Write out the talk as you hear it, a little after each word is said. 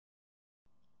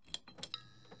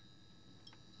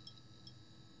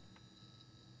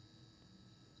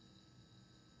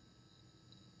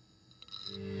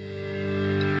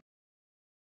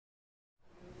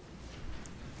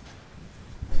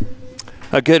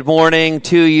Good morning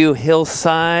to you,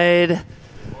 Hillside.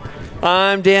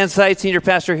 I'm Dan Seitz, senior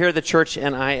pastor here at the church,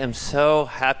 and I am so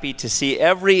happy to see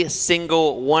every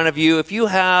single one of you. If you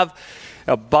have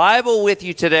a Bible with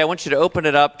you today, I want you to open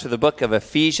it up to the book of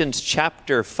Ephesians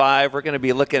chapter 5. We're going to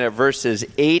be looking at verses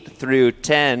 8 through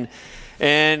 10.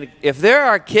 And if there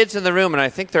are kids in the room, and I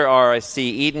think there are, I see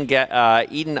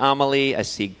Eden Amelie, I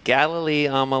see Galilee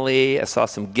Amelie, I saw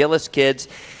some Gillis kids.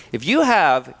 If you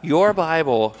have your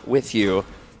Bible with you,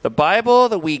 the Bible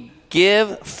that we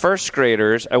give first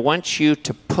graders, I want you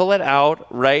to pull it out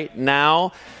right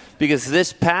now, because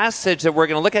this passage that we're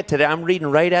going to look at today, I'm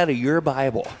reading right out of your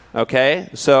Bible, okay?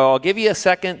 So I'll give you a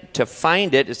second to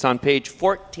find it. It's on page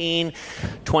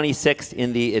 1426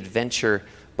 in the Adventure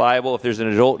Bible. If there's an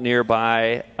adult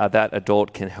nearby, that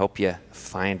adult can help you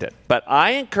find it. But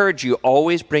I encourage you,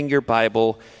 always bring your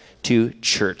Bible to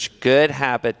church. Good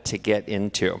habit to get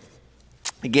into.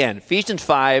 Again, Ephesians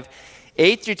 5,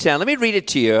 8 through 10. Let me read it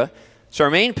to you. It's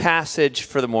our main passage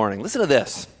for the morning. Listen to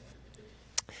this.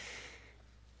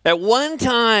 At one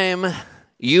time,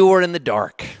 you were in the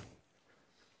dark,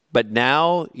 but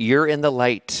now you're in the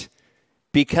light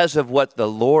because of what the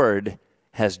Lord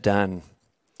has done.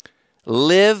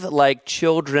 Live like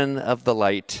children of the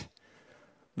light.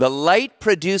 The light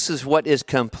produces what is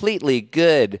completely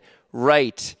good,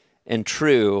 right, and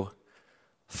true.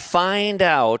 Find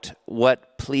out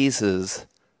what pleases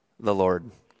the Lord.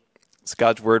 It's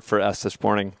God's word for us this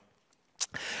morning.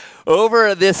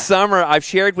 Over this summer, I've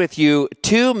shared with you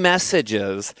two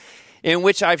messages in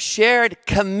which I've shared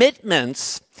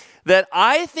commitments that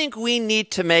I think we need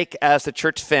to make as a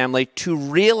church family to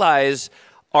realize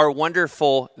our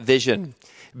wonderful vision.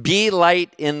 Be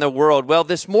light in the world. Well,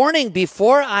 this morning,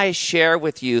 before I share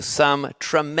with you some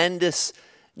tremendous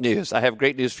news, I have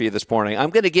great news for you this morning. I'm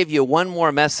going to give you one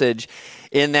more message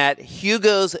in that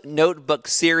Hugo's Notebook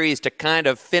series to kind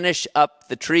of finish up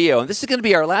the trio. And this is going to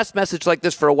be our last message like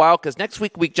this for a while, because next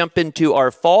week we jump into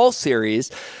our fall series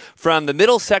from the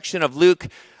middle section of Luke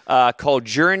called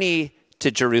Journey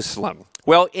to Jerusalem.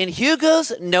 Well, in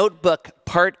Hugo's Notebook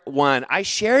Part 1, I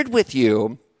shared with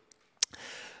you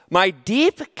my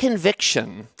deep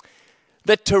conviction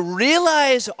that to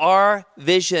realize our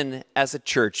vision as a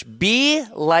church, be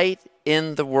light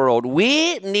in the world,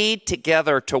 we need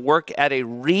together to work at a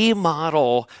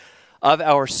remodel of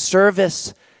our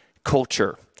service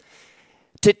culture,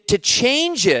 to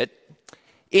change it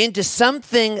into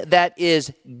something that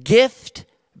is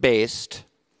gift-based,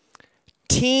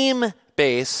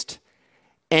 team-based,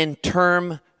 and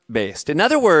term-based. In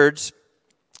other words,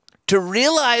 to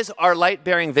realize our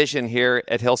light-bearing vision here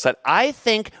at Hillside, I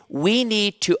think we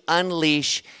need to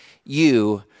unleash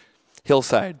you,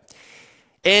 Hillside.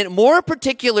 And more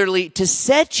particularly, to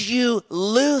set you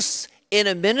loose in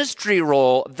a ministry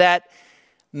role that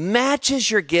matches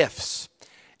your gifts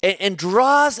and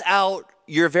draws out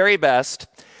your very best,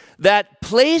 that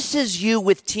places you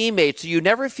with teammates so you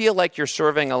never feel like you're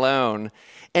serving alone.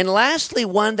 And lastly,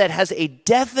 one that has a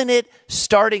definite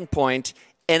starting point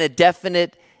and a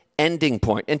definite ending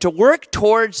point. And to work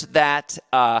towards that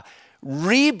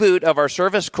reboot of our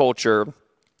service culture,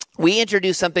 we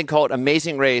introduced something called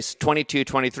Amazing Race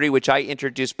 22-23, which I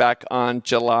introduced back on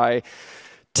July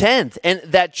 10th. And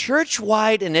that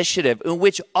church-wide initiative in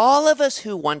which all of us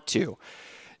who want to,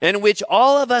 in which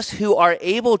all of us who are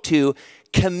able to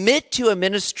commit to a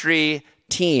ministry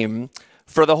team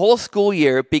for the whole school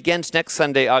year, begins next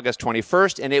Sunday, August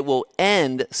 21st, and it will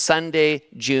end Sunday,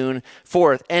 June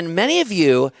 4th. And many of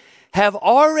you have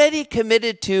already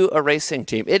committed to a racing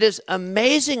team. It is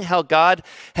amazing how God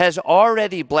has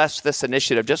already blessed this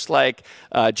initiative, just like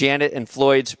Janet and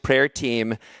Floyd's prayer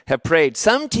team have prayed.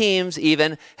 Some teams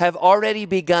even have already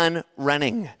begun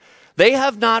running. They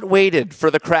have not waited for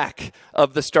the crack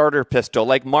of the starter pistol,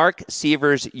 like Mark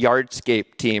Seaver's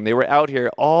Yardscape team. They were out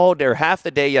here all day, half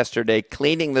the day yesterday,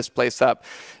 cleaning this place up,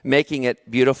 making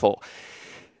it beautiful.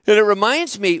 And it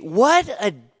reminds me, what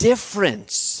a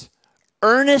difference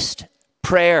earnest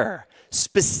prayer,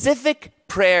 specific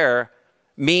prayer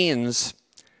means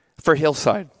for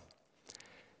Hillside.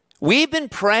 We've been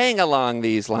praying along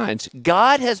these lines.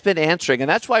 God has been answering, and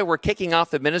that's why we're kicking off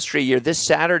the ministry year this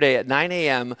Saturday at 9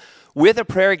 a.m. with a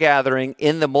prayer gathering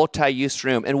in the multi-use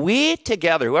room. And we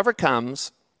together, whoever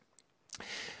comes,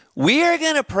 we are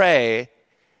going to pray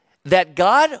that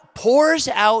God pours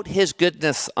out his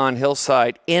goodness on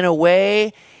Hillside in a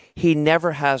way he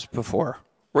never has before.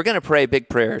 We're going to pray big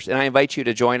prayers, and I invite you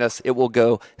to join us. It will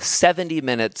go 70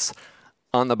 minutes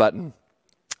on the button.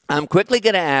 I'm quickly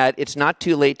going to add, it's not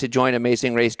too late to join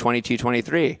Amazing Race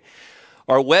 22-23.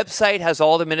 Our website has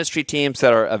all the ministry teams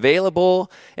that are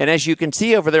available. And as you can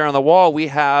see over there on the wall, we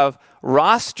have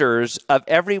rosters of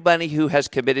everybody who has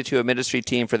committed to a ministry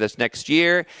team for this next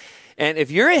year. And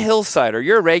if you're a Hillside or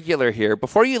you're a regular here,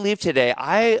 before you leave today,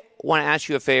 I want to ask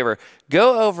you a favor.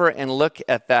 Go over and look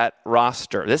at that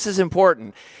roster. This is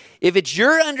important. If it's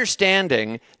your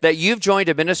understanding that you've joined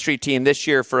a ministry team this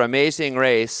year for Amazing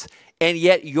Race, and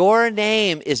yet your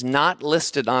name is not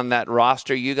listed on that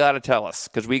roster, you got to tell us,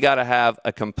 because we got to have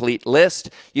a complete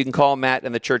list. You can call Matt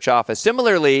in the church office.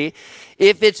 Similarly,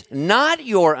 if it's not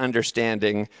your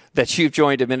understanding that you've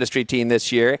joined a ministry team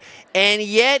this year, and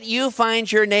yet you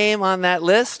find your name on that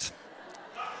list,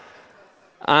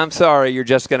 I'm sorry, you're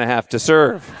just going to have to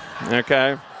serve,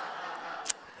 okay?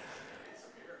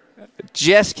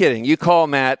 Just kidding. You call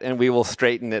Matt and we will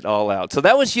straighten it all out. So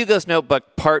that was Hugo's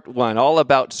Notebook Part 1, all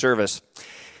about service.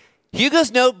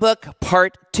 Hugo's Notebook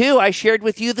Part 2, I shared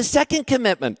with you the second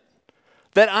commitment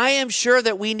that I am sure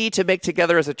that we need to make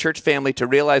together as a church family to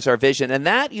realize our vision. And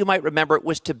that, you might remember,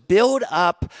 was to build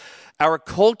up our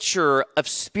culture of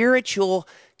spiritual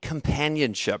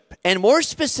companionship. And more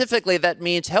specifically, that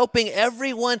means helping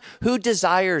everyone who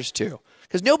desires to.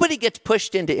 Because nobody gets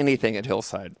pushed into anything at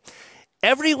Hillside.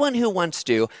 Everyone who wants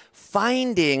to,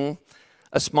 finding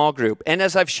a small group. And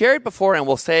as I've shared before and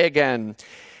will say again,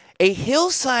 a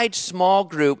Hillside small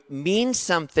group means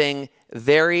something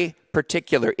very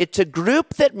particular. It's a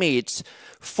group that meets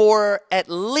for at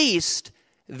least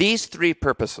these three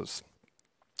purposes: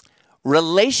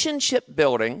 relationship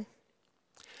building,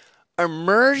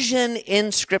 immersion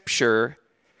in Scripture,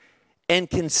 and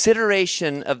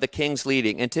consideration of the King's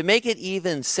leading. And to make it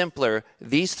even simpler,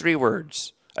 these three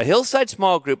words: a Hillside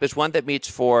small group is one that meets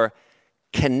for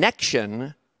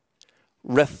connection,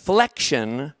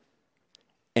 reflection,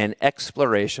 and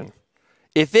exploration.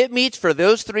 If it meets for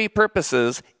those three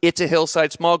purposes, it's a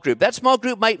Hillside small group. That small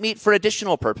group might meet for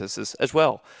additional purposes as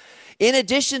well. In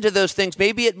addition to those things,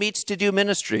 maybe it meets to do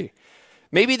ministry.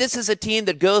 Maybe this is a team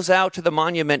that goes out to the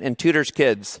monument and tutors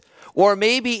kids. Or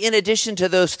maybe in addition to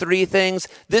those three things,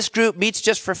 this group meets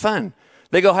just for fun.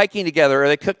 They go hiking together or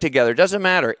they cook together. Doesn't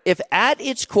matter. If at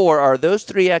its core are those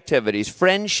three activities: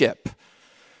 friendship,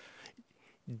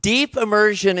 deep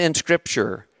immersion in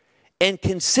Scripture, and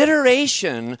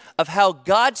consideration of how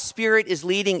God's Spirit is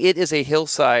leading, it is a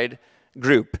Hillside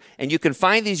group. And you can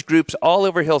find these groups all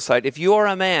over Hillside. If you are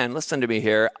a man, listen to me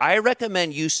here, I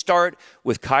recommend you start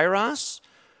with Kairos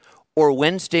or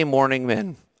Wednesday Morning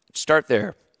Men. Start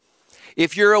there.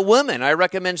 If you're a woman, I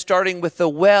recommend starting with the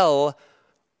Well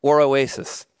or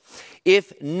Oasis.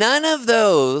 If none of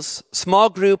those small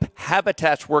group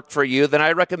habitats work for you, then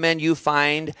I recommend you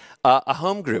find a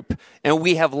home group. And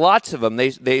we have lots of them.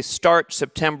 They start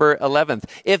September 11th.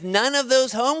 If none of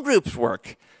those home groups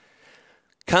work,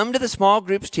 come to the small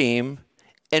groups team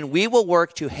and we will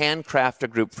work to handcraft a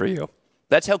group for you.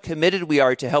 That's how committed we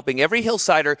are to helping every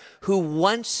Hillsider who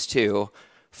wants to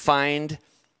find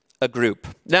a group.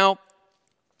 Now,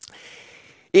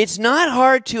 it's not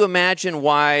hard to imagine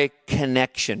why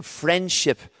connection,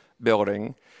 friendship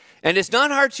building, and it's not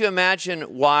hard to imagine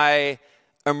why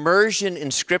immersion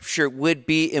in Scripture would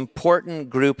be important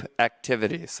group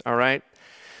activities, all right?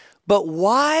 But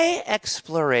why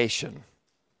exploration?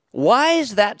 Why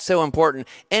is that so important?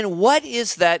 And what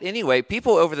is that anyway?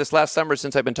 People over this last summer,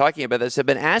 since I've been talking about this, have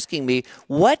been asking me,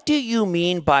 what do you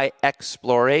mean by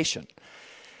exploration?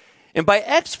 And by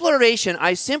exploration,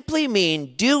 I simply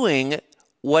mean doing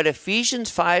what Ephesians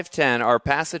 5:10, our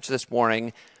passage this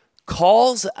morning,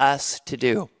 calls us to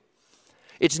do.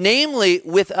 It's namely,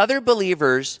 with other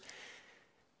believers,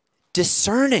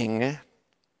 discerning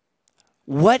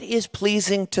what is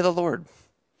pleasing to the Lord.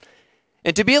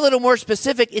 And to be a little more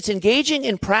specific, it's engaging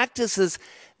in practices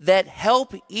that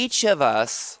help each of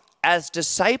us as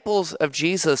disciples of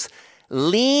Jesus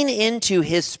lean into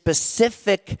his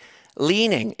specific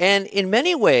leaning. And in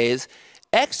many ways,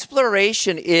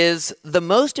 exploration is the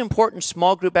most important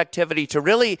small group activity to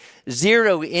really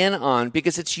zero in on,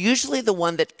 because it's usually the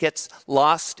one that gets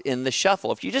lost in the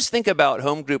shuffle. If you just think about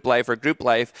home group life or group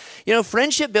life,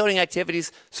 friendship building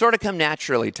activities sort of come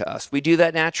naturally to us. We do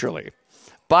that naturally.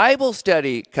 Bible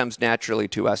study comes naturally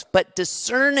to us. But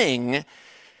discerning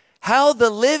how the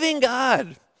living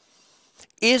God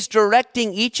is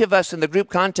directing each of us in the group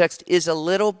context is a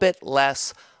little bit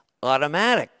less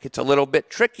automatic. It's a little bit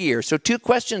trickier. So 2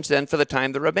 questions then for the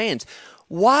time that remains.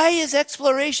 Why is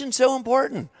exploration so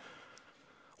important?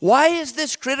 Why is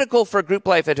this critical for group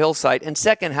life at Hillside? And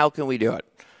second, how can we do it?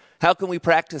 How can we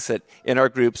practice it in our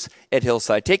groups at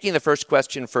Hillside? Taking the first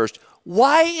question first,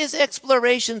 why is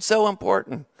exploration so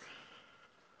important?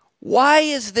 Why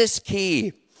is this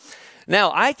key?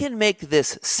 Now, I can make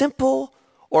this simple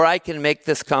or I can make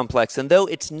this complex. And though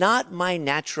it's not my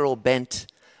natural bent,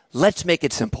 let's make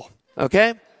it simple,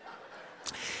 okay?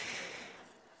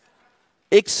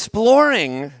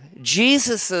 Exploring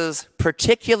Jesus's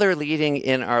particular leading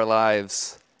in our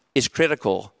lives is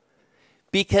critical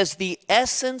because the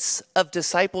essence of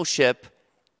discipleship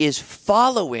is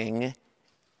following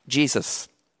Jesus.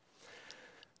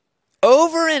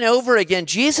 Over and over again,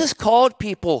 Jesus called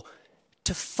people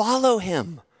to follow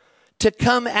him, to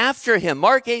come after him.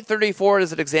 Mark 8:34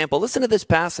 is an example. Listen to this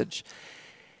passage.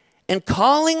 And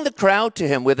calling the crowd to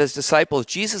him with his disciples,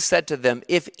 Jesus said to them,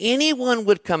 if anyone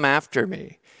would come after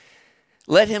me,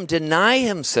 let him deny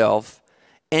himself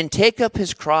and take up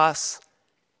his cross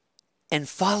and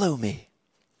follow me.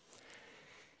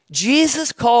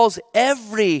 Jesus calls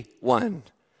everyone,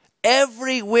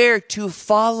 everywhere to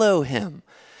follow him.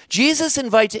 Jesus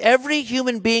invites every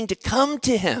human being to come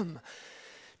to him,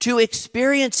 to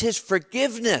experience his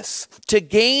forgiveness, to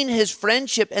gain his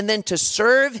friendship, and then to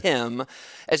serve him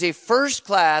as a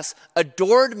first-class,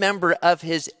 adored member of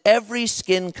his every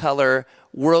skin color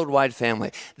worldwide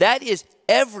family. That is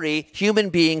every human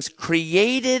being's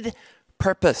created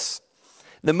purpose.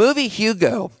 The movie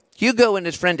Hugo and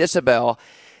his friend Isabel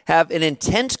have an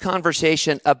intense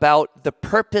conversation about the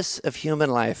purpose of human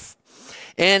life.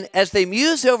 And as they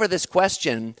muse over this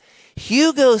question,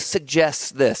 Hugo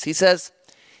suggests this. He says,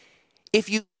 if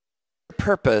you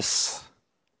purpose,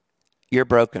 you're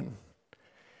broken.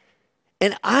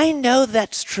 And I know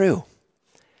that's true.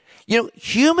 You know,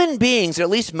 human beings, or at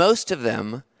least most of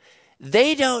them,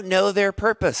 they don't know their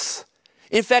purpose.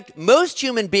 In fact, most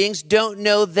human beings don't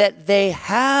know that they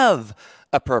have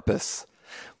a purpose.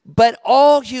 But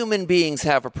all human beings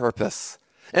have a purpose.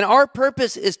 And our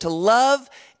purpose is to love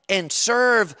and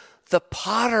serve the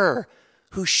potter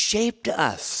who shaped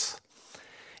us.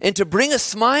 And to bring a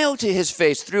smile to his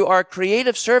face through our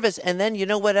creative service. And then, you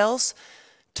know what else?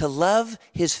 To love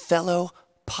his fellow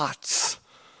pots.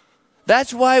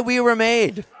 That's why we were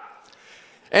made.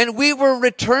 And we were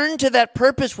returned to that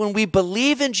purpose when we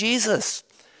believe in Jesus.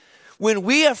 When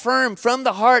we affirm from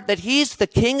the heart that he's the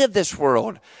king of this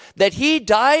world, that he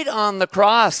died on the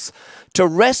cross to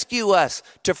rescue us,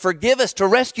 to forgive us, to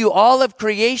rescue all of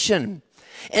creation,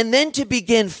 and then to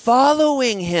begin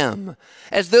following him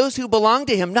as those who belong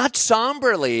to him, not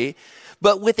somberly,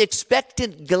 but with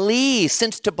expectant glee,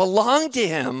 since to belong to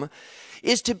him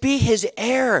is to be his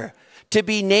heir, to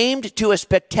be named to a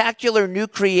spectacular new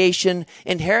creation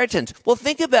inheritance. Well,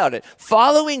 think about it.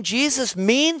 Following Jesus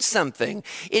means something.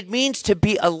 It means to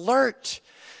be alert,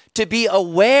 to be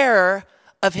aware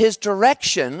of his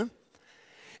direction,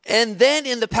 and then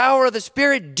in the power of the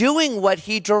Spirit doing what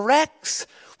he directs,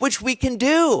 which we can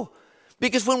do.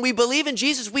 Because when we believe in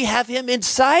Jesus, we have him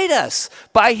inside us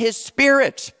by his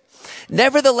Spirit.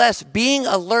 Nevertheless, being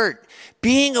alert,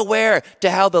 being aware to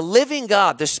how the living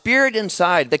God, the Spirit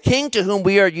inside, the King to whom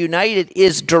we are united,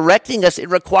 is directing us, it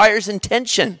requires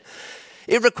intention.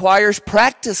 It requires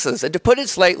practices. And to put it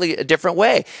slightly a different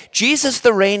way, Jesus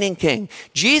the reigning King,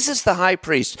 Jesus the high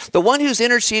priest, the one who's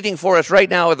interceding for us right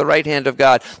now at the right hand of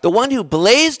God, the one who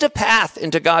blazed a path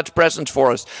into God's presence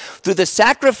for us through the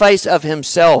sacrifice of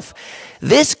himself,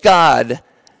 this God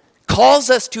calls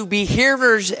us to be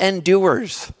hearers and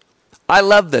doers. I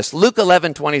love this. Luke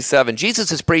 11:27.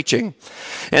 Jesus is preaching.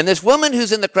 And this woman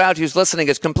who's in the crowd who's listening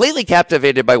is completely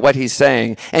captivated by what he's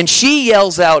saying. And she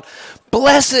yells out,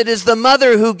 "Blessed is the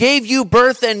mother who gave you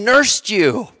birth and nursed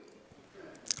you."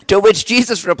 To which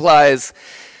Jesus replies,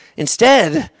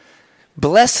 instead,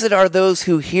 blessed are those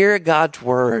who hear God's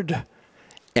word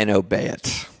and obey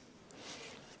it.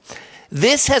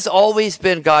 This has always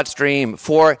been God's dream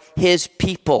for his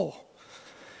people.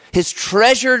 His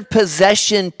treasured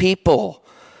possession people,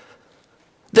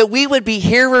 that we would be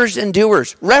hearers and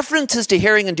doers. References to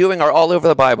hearing and doing are all over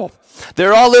the Bible.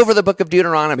 They're all over the book of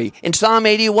Deuteronomy. In Psalm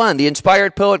 81, the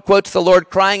inspired poet quotes the Lord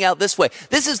crying out this way.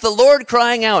 This is the Lord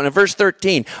crying out in verse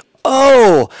 13.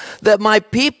 Oh, that my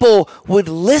people would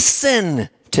listen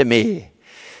to me,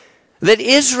 that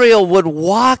Israel would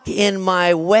walk in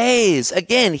my ways.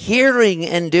 Again, hearing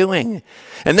and doing.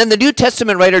 And then the New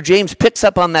Testament writer James picks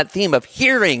up on that theme of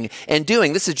hearing and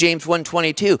doing. This is James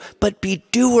 1:22. But be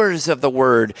doers of the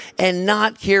word and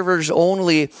not hearers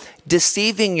only,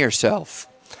 deceiving yourself.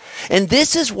 And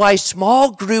this is why small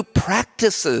group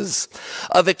practices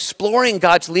of exploring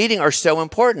God's leading are so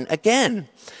important. Again,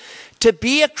 to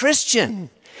be a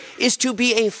Christian is to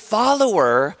be a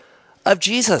follower of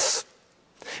Jesus.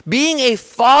 Being a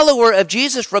follower of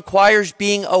Jesus requires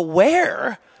being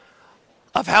aware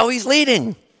of how he's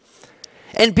leading.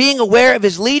 And being aware of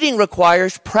his leading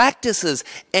requires practices.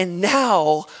 And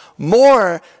now,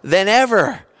 more than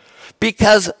ever.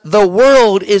 Because the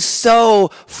world is so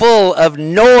full of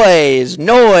noise,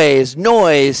 noise,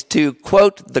 noise, to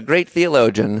quote the great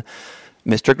theologian,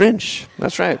 Mr. Grinch.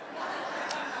 That's right.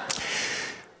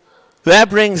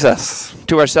 That brings us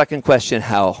to our second question,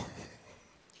 how?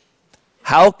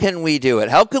 How can we do it?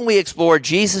 How can we explore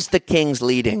Jesus the King's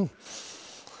leading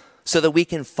so that we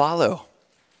can follow,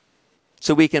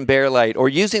 so we can bear light? Or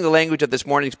using the language of this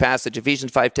morning's passage,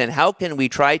 Ephesians 5:10, how can we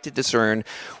try to discern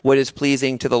what is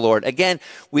pleasing to the Lord? Again,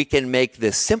 we can make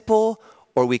this simple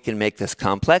or we can make this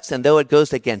complex. And though it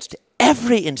goes against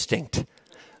every instinct,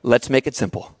 let's make it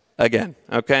simple again,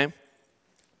 okay?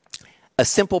 A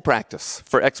simple practice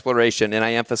for exploration, and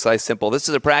I emphasize simple. This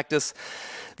is a practice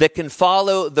that can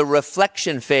follow the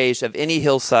reflection phase of any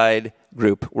Hillside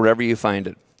group, wherever you find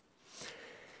it.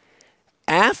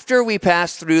 After we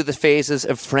pass through the phases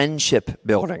of friendship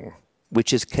building,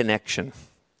 which is connection,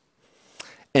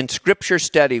 and scripture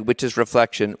study, which is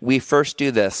reflection, we first do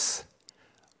this.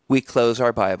 We close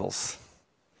our Bibles.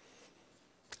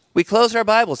 We close our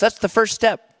Bibles. That's the first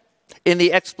step in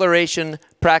the exploration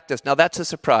practice. Now, that's a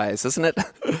surprise, isn't it?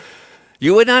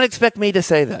 You would not expect me to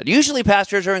say that. Usually,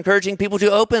 pastors are encouraging people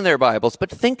to open their Bibles, but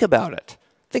think about it.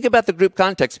 Think about the group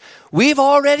context. We've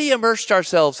already immersed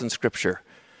ourselves in Scripture.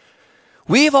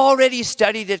 We've already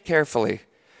studied it carefully.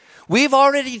 We've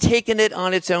already taken it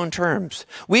on its own terms.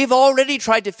 We've already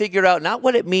tried to figure out not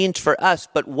what it means for us,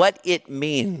 but what it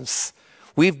means.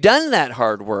 We've done that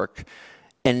hard work,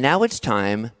 and now it's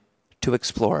time to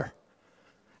explore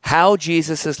how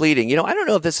Jesus is leading. You know, I don't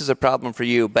know if this is a problem for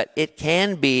you, but it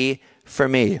can be for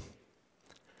me.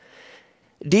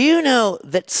 Do you know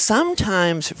that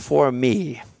sometimes for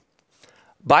me,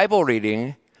 Bible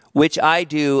reading, which I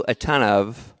do a ton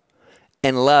of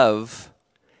and love,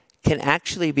 can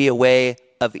actually be a way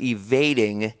of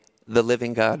evading the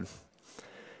living God?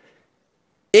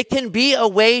 It can be a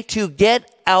way to get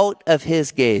out of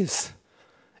his gaze.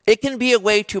 It can be a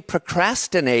way to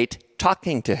procrastinate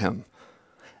talking to him,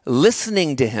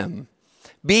 listening to him,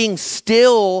 being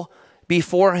still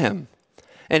before him.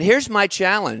 And here's my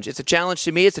challenge. It's a challenge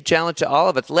to me. It's a challenge to all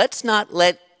of us. Let's not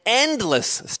let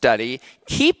endless study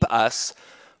keep us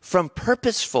from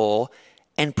purposeful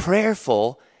and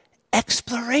prayerful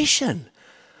exploration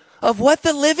of what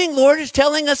the living Lord is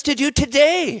telling us to do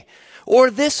today or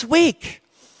this week.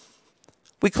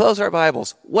 We close our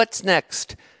Bibles. What's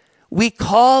next? We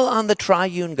call on the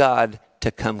triune God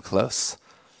to come close.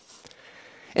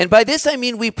 And by this I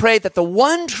mean we pray that the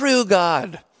one true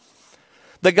God,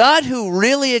 the God who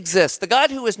really exists, the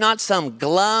God who is not some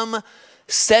glum,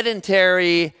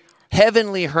 sedentary,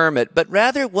 heavenly hermit, but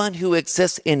rather one who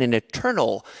exists in an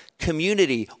eternal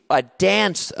community, a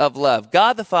dance of love.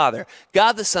 God the Father,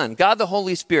 God the Son, God the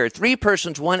Holy Spirit, three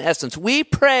persons, one essence. We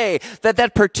pray that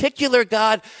that particular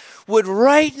God would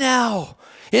right now,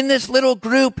 in this little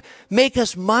group, make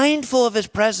us mindful of his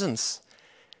presence.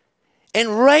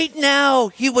 And right now,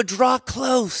 he would draw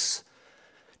close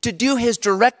to do his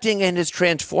directing and his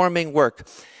transforming work.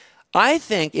 I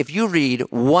think if you read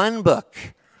one book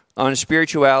on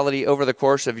spirituality over the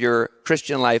course of your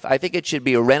Christian life, I think it should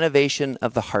be A Renovation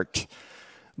of the Heart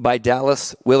by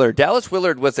Dallas Willard. Dallas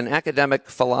Willard was an academic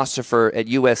philosopher at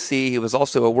USC. He was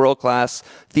also a world-class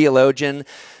theologian.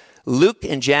 Luke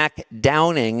and Jack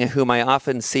Downing, whom I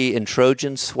often see in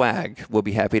Trojan swag, will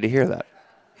be happy to hear that.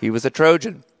 He was a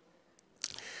Trojan.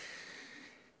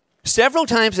 Several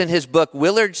times in his book,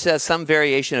 Willard says some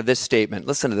variation of this statement.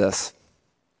 Listen to this.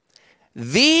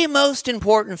 The most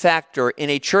important factor in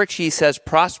a church, he says,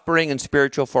 prospering in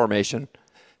spiritual formation,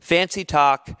 fancy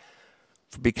talk,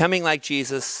 for becoming like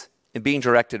Jesus and being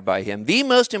directed by him. The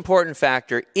most important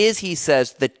factor is, he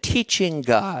says, the teaching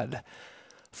God,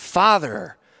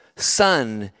 Father,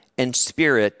 Son, and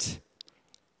Spirit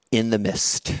in the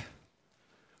midst.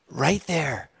 Right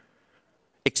there.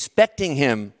 Expecting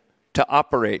him to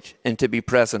operate and to be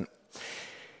present.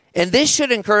 And this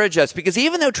should encourage us, because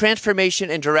even though transformation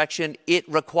and direction, it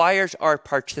requires our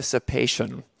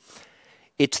participation,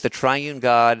 it's the triune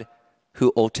God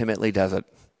who ultimately does it.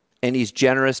 And he's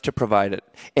generous to provide it.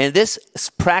 And this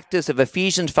practice of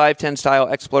Ephesians 5:10 style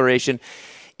exploration,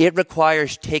 it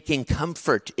requires taking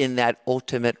comfort in that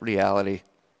ultimate reality.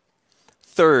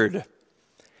 Third,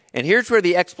 and here's where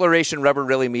the exploration rubber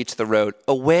really meets the road,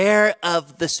 aware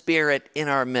of the Spirit in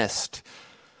our midst.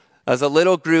 As a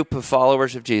little group of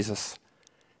followers of Jesus,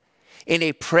 in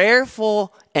a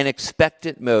prayerful and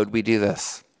expectant mode, we do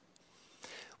this.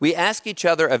 We ask each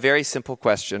other a very simple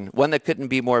question, one that couldn't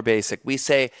be more basic. We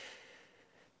say,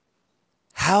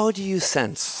 how do you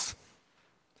sense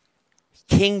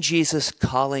King Jesus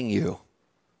calling you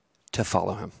to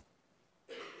follow him?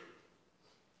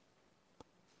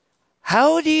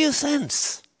 How do you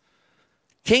sense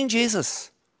King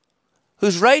Jesus,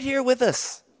 who's right here with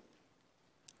us?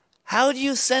 How do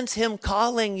you sense him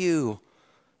calling you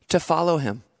to follow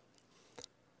him?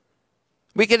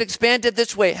 We could expand it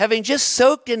this way. Having just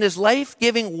soaked in his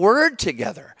life-giving word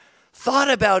together, thought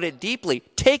about it deeply,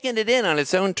 taken it in on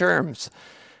its own terms.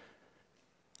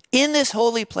 In this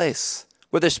holy place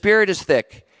where the Spirit is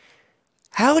thick,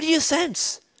 how do you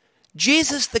sense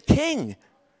Jesus the King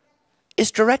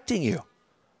is directing you?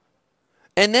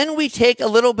 And then we take a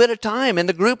little bit of time in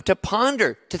the group to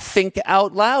ponder, to think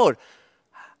out loud.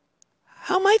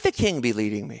 How might the King be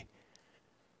leading me?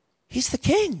 He's the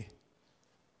King.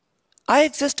 I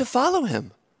exist to follow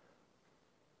him.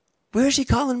 Where is he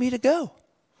calling me to go?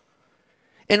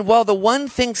 And while the one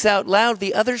thinks out loud,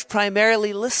 the others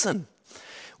primarily listen.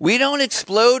 We don't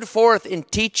explode forth in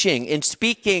teaching, in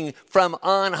speaking from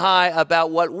on high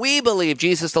about what we believe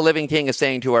Jesus, the living King, is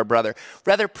saying to our brother.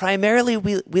 Rather, primarily,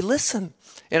 we listen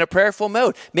in a prayerful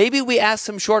mode. Maybe we ask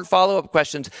some short follow-up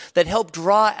questions that help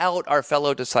draw out our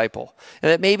fellow disciple and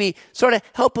that maybe sort of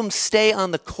help them stay on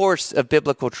the course of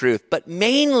biblical truth. But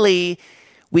mainly,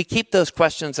 we keep those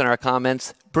questions and our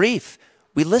comments brief.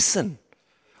 We listen.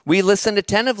 We listen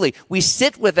attentively. We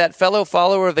sit with that fellow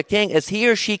follower of the King as he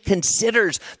or she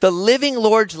considers the living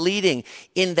Lord's leading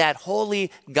in that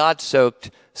holy,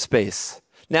 God-soaked space.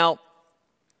 Now,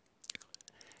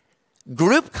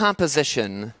 group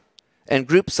composition and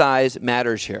group size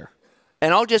matters here.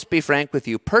 And I'll just be frank with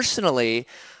you. Personally,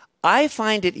 I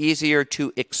find it easier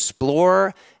to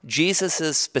explore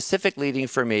Jesus' specific leading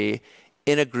for me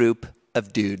in a group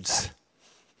of dudes.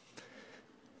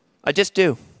 I just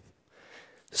do.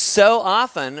 So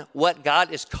often, what God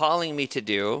is calling me to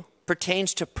do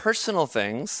pertains to personal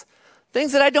things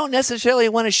that I don't necessarily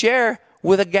want to share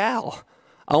with a gal.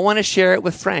 I want to share it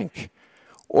with Frank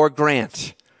or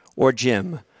Grant or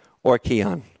Jim or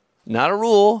Keon. Not a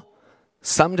rule,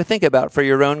 something to think about for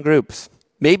your own groups.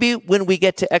 Maybe when we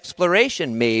get to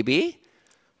exploration, maybe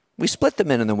we split the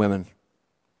men and the women.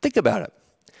 Think about it.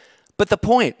 But the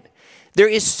point, there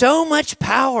is so much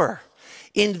power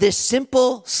in this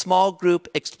simple, small group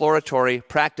exploratory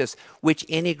practice, which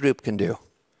any group can do.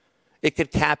 It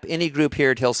could cap any group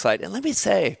here at Hillside. And let me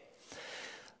say,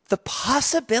 the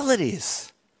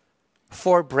possibilities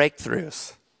for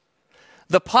breakthroughs,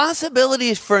 the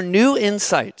possibilities for new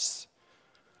insights,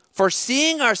 for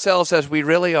seeing ourselves as we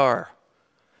really are,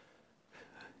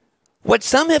 what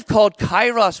some have called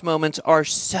kairos moments are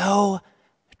so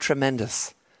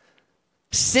tremendous,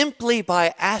 simply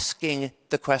by asking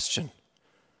the question.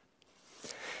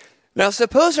 Now,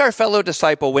 suppose our fellow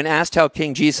disciple, when asked how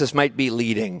King Jesus might be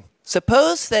leading,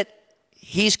 suppose that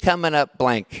he's coming up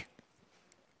blank,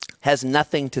 has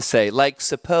nothing to say, like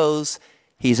suppose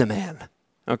he's a man,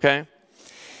 okay?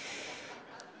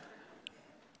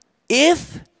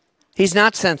 If he's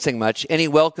not sensing much and he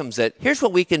welcomes it, here's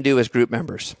what we can do as group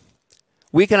members.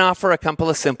 We can offer a couple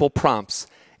of simple prompts,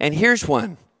 and here's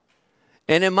one.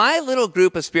 And in my little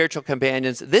group of spiritual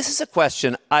companions, this is a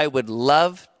question I would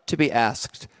love to be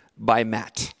asked by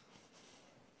Matt.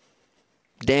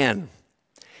 Dan,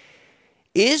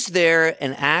 is there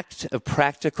an act of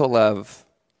practical love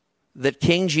that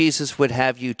King Jesus would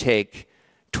have you take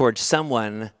towards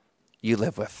someone you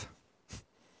live with?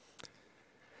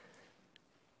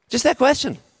 Just that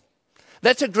question.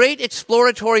 That's a great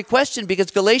exploratory question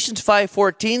because Galatians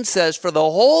 5:14 says, for the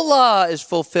whole law is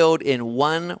fulfilled in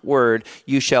one word,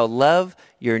 you shall love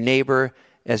your neighbor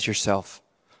as yourself.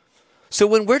 So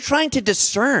when we're trying to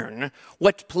discern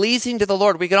what's pleasing to the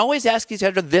Lord, we can always ask each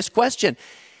other this question.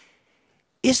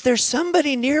 Is there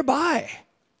somebody nearby,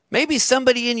 maybe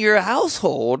somebody in your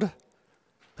household,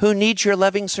 who needs your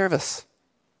loving service?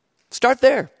 Start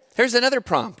there. Here's another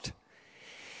prompt.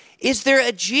 Is there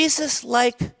a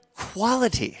Jesus-like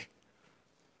quality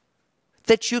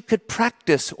that you could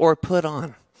practice or put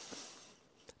on?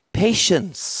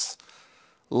 Patience,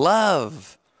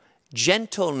 love,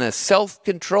 gentleness,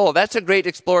 self-control. That's a great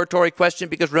exploratory question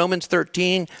because Romans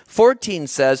 13:14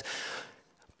 says,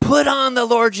 put on the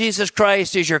Lord Jesus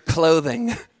Christ as your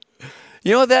clothing.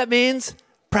 You know what that means?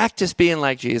 Practice being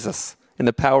like Jesus in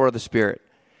the power of the Spirit.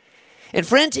 And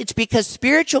friends, it's because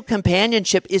spiritual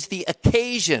companionship is the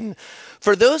occasion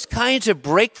for those kinds of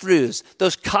breakthroughs,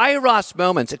 those kairos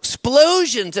moments,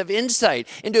 explosions of insight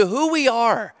into who we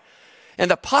are and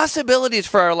the possibilities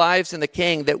for our lives in the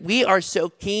King that we are so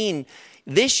keen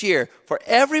this year for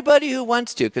everybody who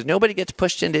wants to, because nobody gets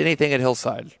pushed into anything at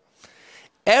Hillside.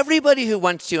 Everybody who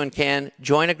wants to and can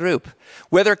join a group,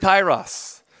 whether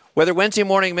kairos, whether Wednesday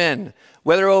morning men,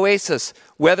 whether Oasis,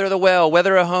 whether the Well,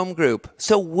 whether a home group.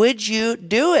 So would you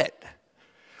do it?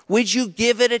 Would you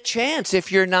give it a chance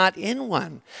if you're not in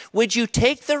one? Would you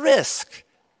take the risk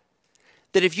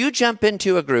that if you jump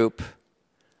into a group,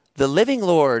 the living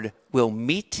Lord will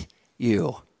meet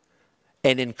you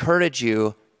and encourage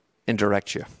you and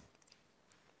direct you?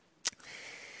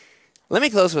 Let me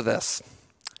close with this.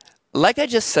 Like I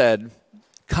just said,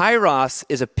 Kairos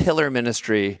is a pillar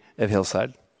ministry of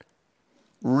Hillside.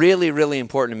 Really, really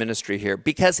important ministry here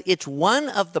because it's one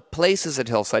of the places at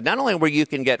Hillside, not only where you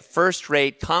can get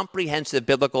first-rate, comprehensive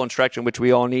biblical instruction, which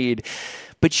we all need,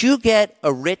 but you get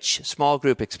a rich small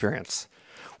group experience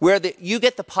where you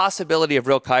get the possibility of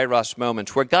real Kairos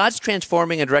moments where God's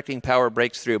transforming and directing power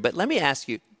breaks through. But let me ask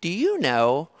you, do you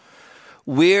know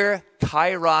where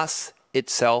Kairos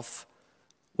itself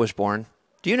was born?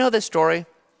 Do you know this story?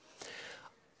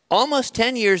 Almost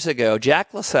 10 years ago,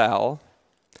 Jack LaSalle,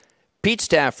 Pete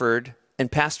Stafford,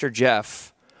 and Pastor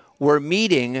Jeff were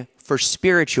meeting for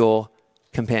spiritual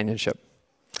companionship.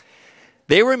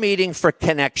 They were meeting for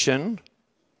connection,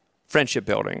 friendship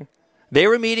building. They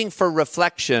were meeting for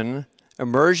reflection,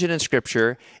 immersion in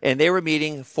Scripture, and they were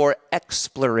meeting for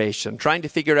exploration, trying to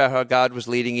figure out how God was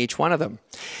leading each one of them.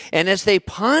 And as they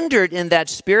pondered in that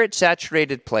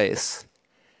spirit-saturated place,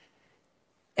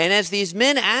 and as these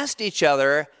men asked each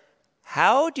other,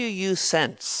 how do you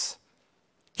sense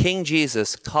King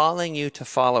Jesus calling you to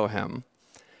follow him?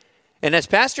 And as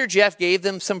Pastor Jeff gave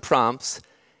them some prompts,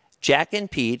 Jack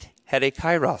and Pete had a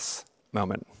Kairos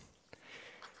moment.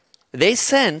 They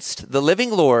sensed the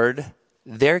living Lord,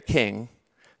 their King,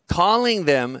 calling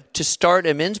them to start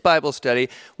a men's Bible study,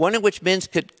 one in which men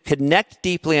could connect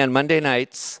deeply on Monday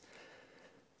nights,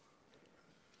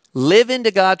 live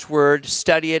into God's Word,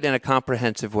 study it in a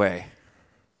comprehensive way.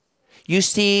 You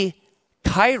see,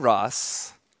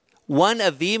 Kairos, one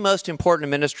of the most important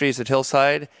ministries at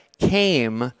Hillside,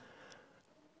 came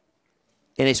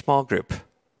in a small group.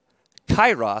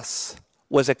 Kairos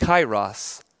was a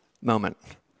Kairos moment.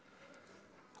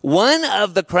 One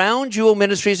of the crown jewel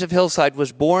ministries of Hillside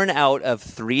was born out of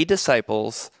 3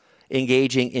 disciples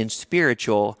engaging in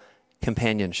spiritual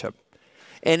companionship.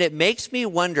 And it makes me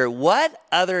wonder what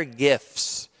other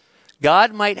gifts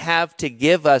God might have to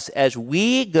give us as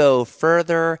we go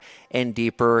further and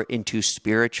deeper into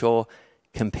spiritual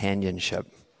companionship.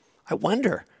 I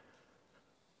wonder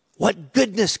what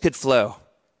goodness could flow.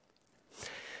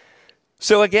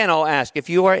 So again, I'll ask, if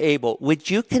you are able, would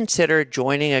you consider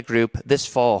joining a group this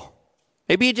fall?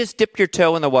 Maybe you just dip your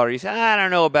toe in the water. You say, I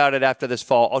don't know about it after this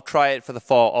fall. I'll try it for the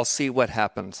fall. I'll see what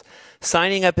happens.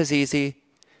 Signing up is easy.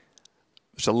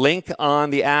 There's a link on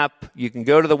the app. You can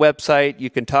go to the website. You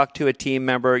can talk to a team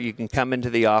member. You can come into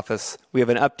the office. We have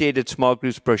an updated small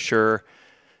groups brochure.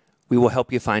 We will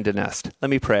help you find a nest.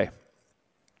 Let me pray.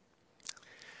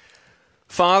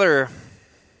 Father,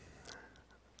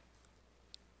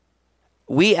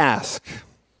 we ask,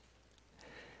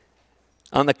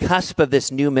 on the cusp of this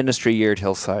new ministry year at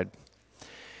Hillside,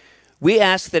 we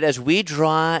ask that as we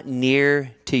draw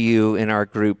near to you in our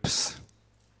groups,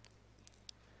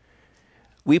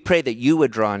 we pray that you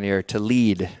would draw near to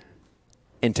lead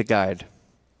and to guide.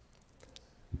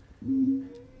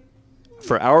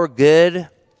 For our good,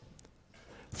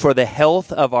 for the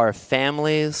health of our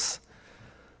families,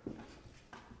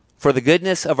 for the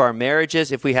goodness of our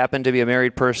marriages, if we happen to be a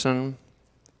married person,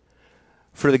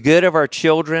 for the good of our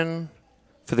children,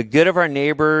 for the good of our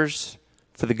neighbors,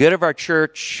 for the good of our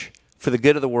church, for the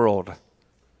good of the world.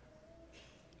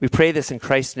 We pray this in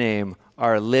Christ's name,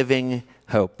 our living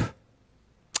hope.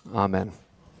 Amen.